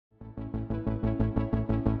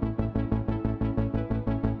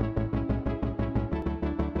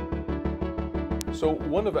So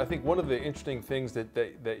I think one of the interesting things that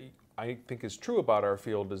I think is true about our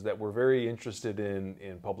field is that we're very interested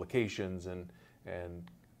in publications and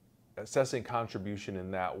assessing contribution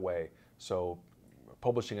in that way. So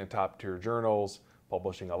publishing in top tier journals,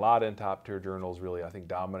 publishing a lot in top tier journals really I think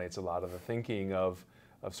dominates a lot of the thinking of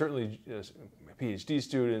certainly PhD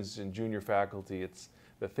students and junior faculty. It's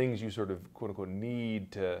the things you sort of quote unquote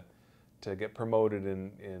need to get promoted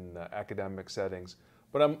in academic settings.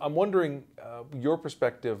 But I'm wondering your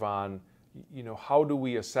perspective on, how do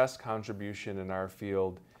we assess contribution in our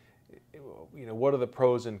field? What are the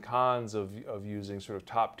pros and cons of using sort of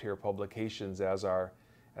top tier publications as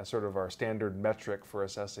sort of our standard metric for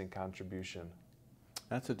assessing contribution?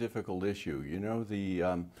 That's a difficult issue.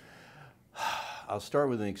 I'll start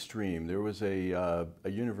with an extreme. There was a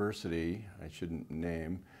university, I shouldn't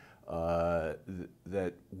name,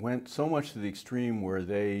 that went so much to the extreme where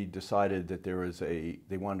they decided that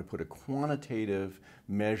they wanted to put a quantitative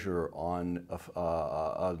measure on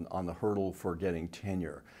the hurdle for getting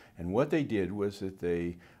tenure. And what they did was that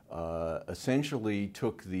they essentially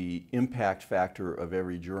took the impact factor of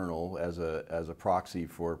every journal as a proxy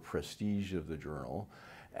for prestige of the journal.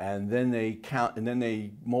 And then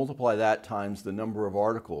they multiply that times the number of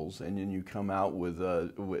articles, and then you come out with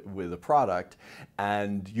a product,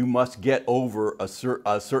 and you must get over a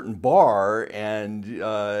certain bar, and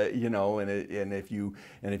and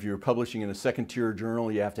if you're publishing in a second tier journal,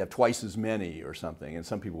 you have to have twice as many or something. And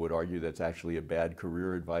some people would argue that's actually a bad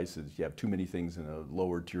career advice. If you have too many things in a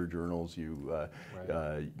lower tier journals, it's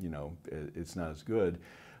not as good.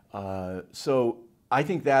 So I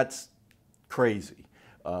think that's crazy.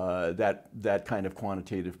 That kind of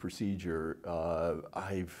quantitative procedure.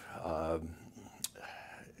 I've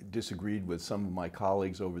disagreed with some of my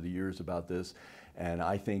colleagues over the years about this, and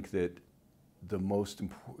I think that the most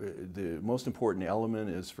important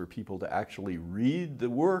element is for people to actually read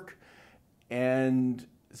the work and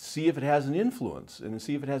see if it has an influence and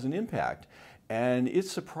see if it has an impact. And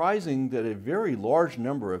it's surprising that a very large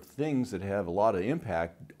number of things that have a lot of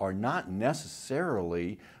impact are not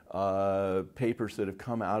necessarily papers that have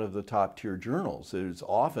come out of the top tier journals. There's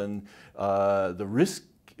often the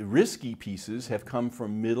risky pieces have come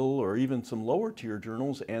from middle or even some lower tier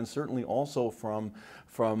journals, and certainly also from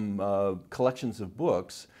collections of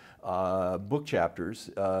books, book chapters.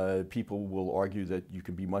 People will argue that you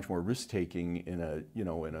can be much more risk taking in a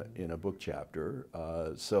book chapter.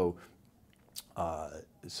 So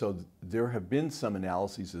there have been some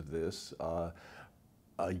analyses of this. A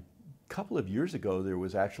couple of years ago, there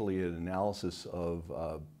was actually an analysis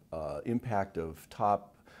of impact of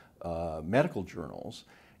top medical journals.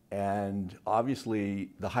 And obviously,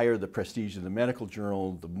 the higher the prestige of the medical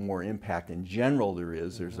journal, the more impact in general there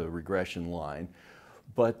is. There's a regression line.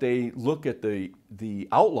 But they look at the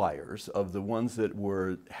outliers of the ones that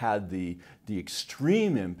had the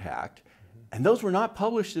extreme impact. And those were not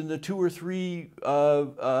published in the 2 or 3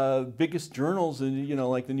 biggest journals,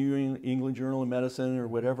 like the New England Journal of Medicine or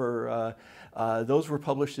whatever. Those were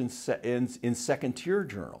published in second-tier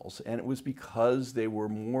journals, and it was because they were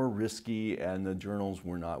more risky, and the journals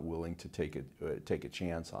were not willing to take a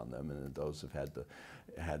chance on them, and those have had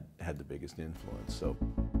the biggest influence. So.